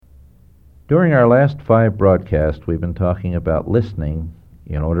During our last 5 broadcasts, we've been talking about listening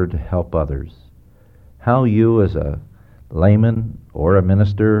in order to help others. How you, as a layman or a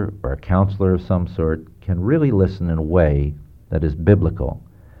minister or a counselor of some sort, can really listen in a way that is biblical.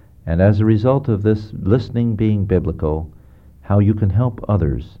 And as a result of this listening being biblical, how you can help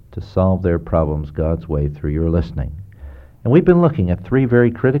others to solve their problems God's way through your listening. And we've been looking at 3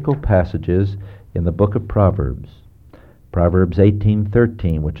 very critical passages in the book of Proverbs. Proverbs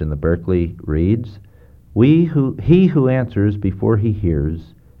 18:13, which in the Berkeley reads, He who answers before he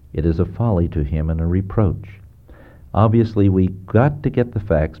hears, it is a folly to him and a reproach. Obviously, we've got to get the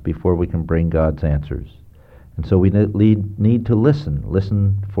facts before we can bring God's answers. And so we need to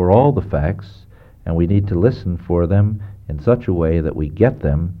listen for all the facts, and we need to listen for them in such a way that we get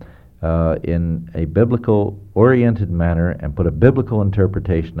them in a biblical-oriented manner and put a biblical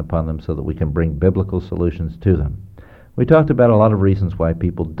interpretation upon them so that we can bring biblical solutions to them. We talked about a lot of reasons why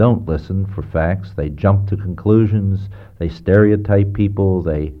people don't listen for facts. They jump to conclusions, they stereotype people,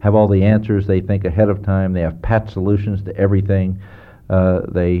 they have all the answers they think ahead of time, they have pat solutions to everything.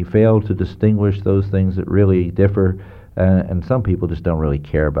 They fail to distinguish those things that really differ, and some people just don't really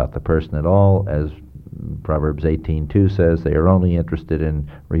care about the person at all. As Proverbs 18:2 says, they are only interested in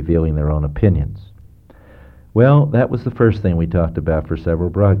revealing their own opinions. Well, that was the first thing we talked about for several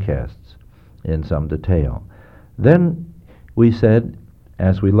broadcasts in some detail. Then we said,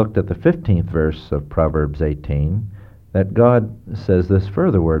 as we looked at the 15th verse of Proverbs 18, that God says this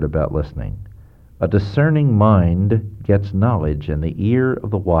further word about listening. A discerning mind gets knowledge, and the ear of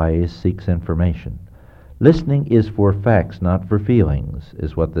the wise seeks information. Listening is for facts, not for feelings,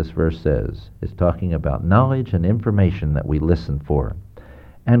 is what this verse says. It's talking about knowledge and information that we listen for.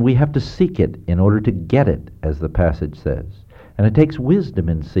 And we have to seek it in order to get it, as the passage says. And it takes wisdom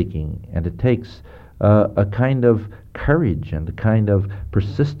in seeking, and it takes a kind of courage and a kind of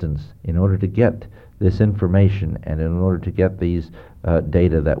persistence in order to get this information and in order to get these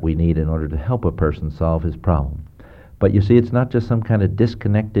data that we need in order to help a person solve his problem. But you see, it's not just some kind of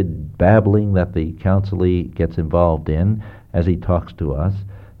disconnected babbling that the counselee gets involved in as he talks to us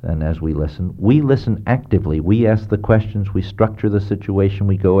and as we listen. We listen actively. We ask the questions. We structure the situation.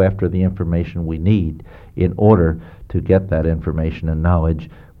 We go after the information we need in order to get that information and knowledge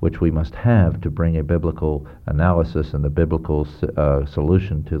which we must have to bring a biblical analysis and a biblical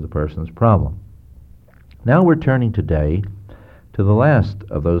solution to the person's problem. Now we're turning today to the last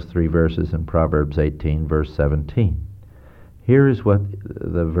of those 3 verses in Proverbs 18, verse 17. Here is what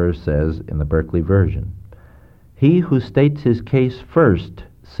the verse says in the Berkeley version. He who states his case first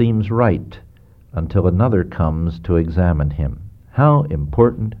seems right until another comes to examine him. How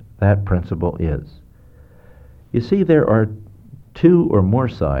important that principle is. You see, there are 2 or more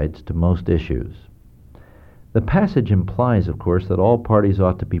sides to most issues. The passage implies, of course, that all parties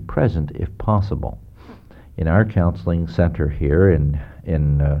ought to be present if possible. In our counseling center here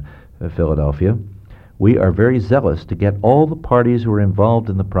in Philadelphia, we are very zealous to get all the parties who are involved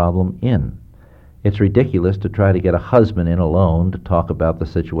in the problem in. It's ridiculous to try to get a husband in alone to talk about the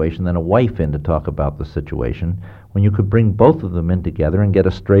situation, then a wife in to talk about the situation, when you could bring both of them in together and get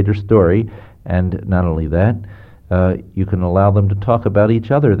a straighter story. And not only that, you can allow them to talk about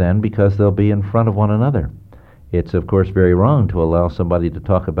each other then, because they'll be in front of one another. It's, of course, very wrong to allow somebody to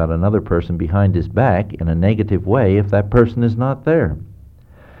talk about another person behind his back in a negative way if that person is not there.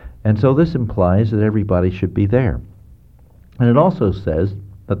 And so this implies that everybody should be there. And it also says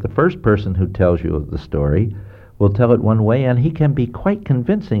that the first person who tells you the story will tell it one way, and he can be quite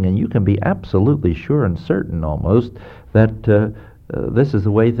convincing, and you can be absolutely sure and certain almost that this is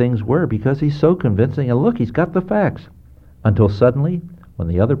the way things were, because he's so convincing, and look, he's got the facts. Until suddenly, when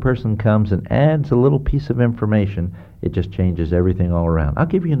the other person comes and adds a little piece of information, it just changes everything all around. I'll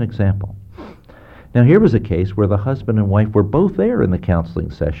give you an example. Now, here was a case where the husband and wife were both there in the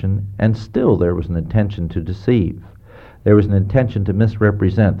counseling session, and still there was an intention to deceive. There was an intention to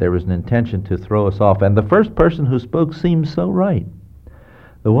misrepresent. There was an intention to throw us off. And the first person who spoke seemed so right.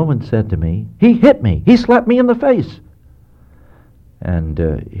 The woman said to me, "He hit me. He slapped me in the face." And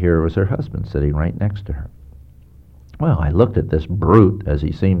here was her husband sitting right next to her. Well, I looked at this brute, as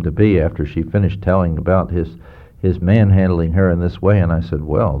he seemed to be, after she finished telling about his manhandling her in this way, and I said,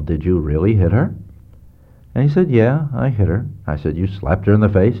 "Well, did you really hit her?" And he said, "Yeah, I hit her." I said, "You slapped her in the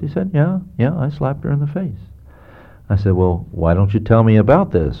face?" He said, Yeah, I slapped her in the face." I said, "Well, why don't you tell me about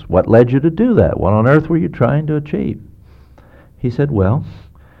this? What led you to do that? What on earth were you trying to achieve?" He said,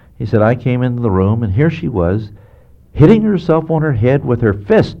 I came into the room, and here she was, hitting herself on her head with her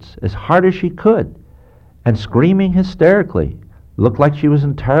fists as hard as she could, and screaming hysterically. Looked like she was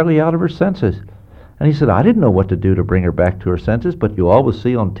entirely out of her senses. And he said, I didn't know what to do to bring her back to her senses, but you always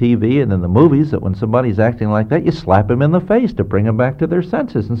see on TV and in the movies that when somebody's acting like that, you slap them in the face to bring them back to their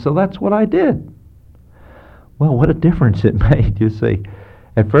senses. And so that's what I did. Well, what a difference it made, you see.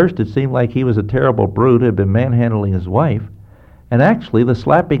 At first it seemed like he was a terrible brute who had been manhandling his wife. And actually the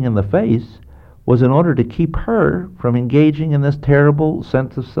slapping in the face was in order to keep her from engaging in this terrible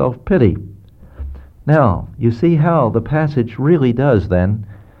sense of self-pity. Now, you see how the passage really does then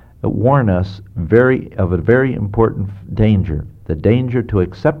warn us of a very important danger, the danger to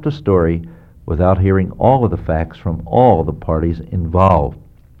accept a story without hearing all of the facts from all the parties involved.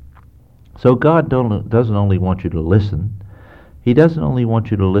 So God doesn't only want you to listen. He doesn't only want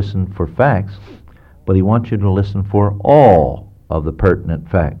you to listen for facts, but he wants you to listen for all of the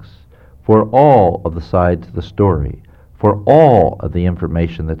pertinent facts, for all of the sides of the story, for all of the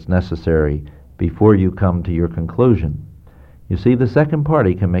information that's necessary before you come to your conclusion. You see, the second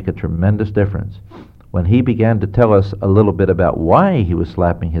party can make a tremendous difference. When he began to tell us a little bit about why he was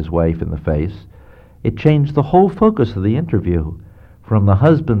slapping his wife in the face, it changed the whole focus of the interview, from the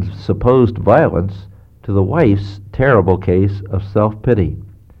husband's supposed violence to the wife's terrible case of self-pity.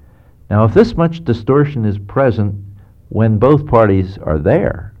 Now, if this much distortion is present when both parties are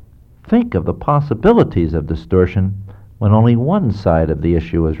there, think of the possibilities of distortion when only one side of the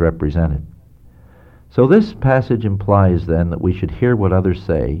issue is represented. So this passage implies then that we should hear what others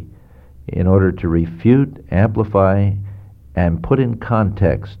say in order to refute, amplify, and put in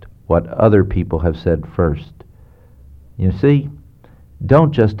context what other people have said first. You see,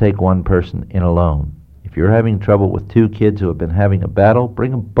 don't just take one person in alone. If you're having trouble with two kids who have been having a battle,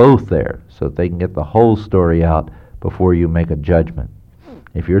 bring them both there so that they can get the whole story out before you make a judgment.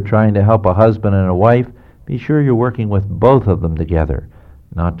 If you're trying to help a husband and a wife, be sure you're working with both of them together,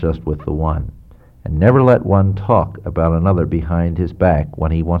 not just with the one. And never let one talk about another behind his back when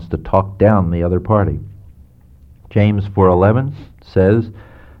he wants to talk down the other party. James 4:11 says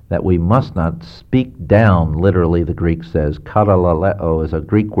that we must not speak down, literally the Greek says. Katalaleo is a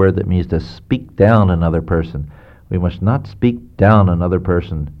Greek word that means to speak down another person. We must not speak down another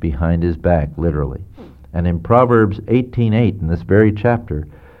person behind his back, literally. And in Proverbs 18:8, in this very chapter,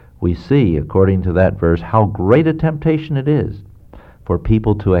 we see, according to that verse, how great a temptation it is for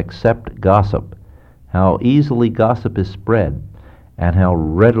people to accept gossip, how easily gossip is spread, and how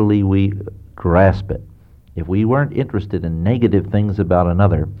readily we grasp it. If we weren't interested in negative things about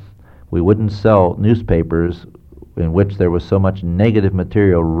another, we wouldn't sell newspapers in which there was so much negative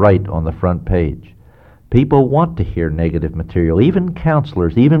material right on the front page. People want to hear negative material, even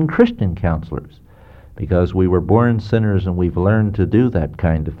counselors, even Christian counselors, because we were born sinners and we've learned to do that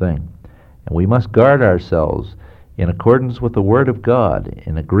kind of thing. And we must guard ourselves in accordance with the Word of God,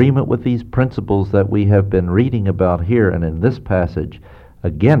 in agreement with these principles that we have been reading about here and in this passage,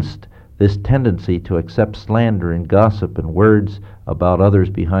 against this tendency to accept slander and gossip and words about others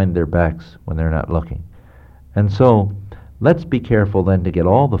behind their backs when they're not looking. And so, let's be careful then to get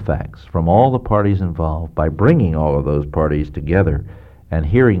all the facts from all the parties involved by bringing all of those parties together and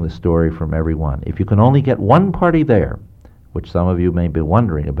hearing the story from everyone. If you can only get one party there, which some of you may be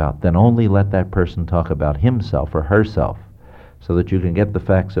wondering about, then only let that person talk about himself or herself so that you can get the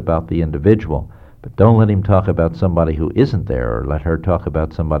facts about the individual. But don't let him talk about somebody who isn't there, or let her talk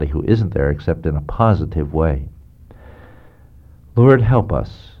about somebody who isn't there, except in a positive way. Lord, help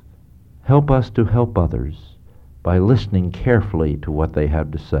us. Help us to help others by listening carefully to what they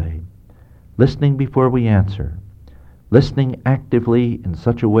have to say, listening before we answer, listening actively in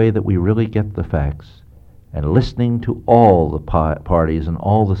such a way that we really get the facts, and listening to all the parties and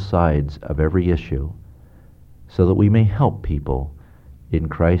all the sides of every issue, so that we may help people in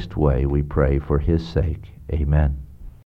Christ's way, we pray for his sake. Amen.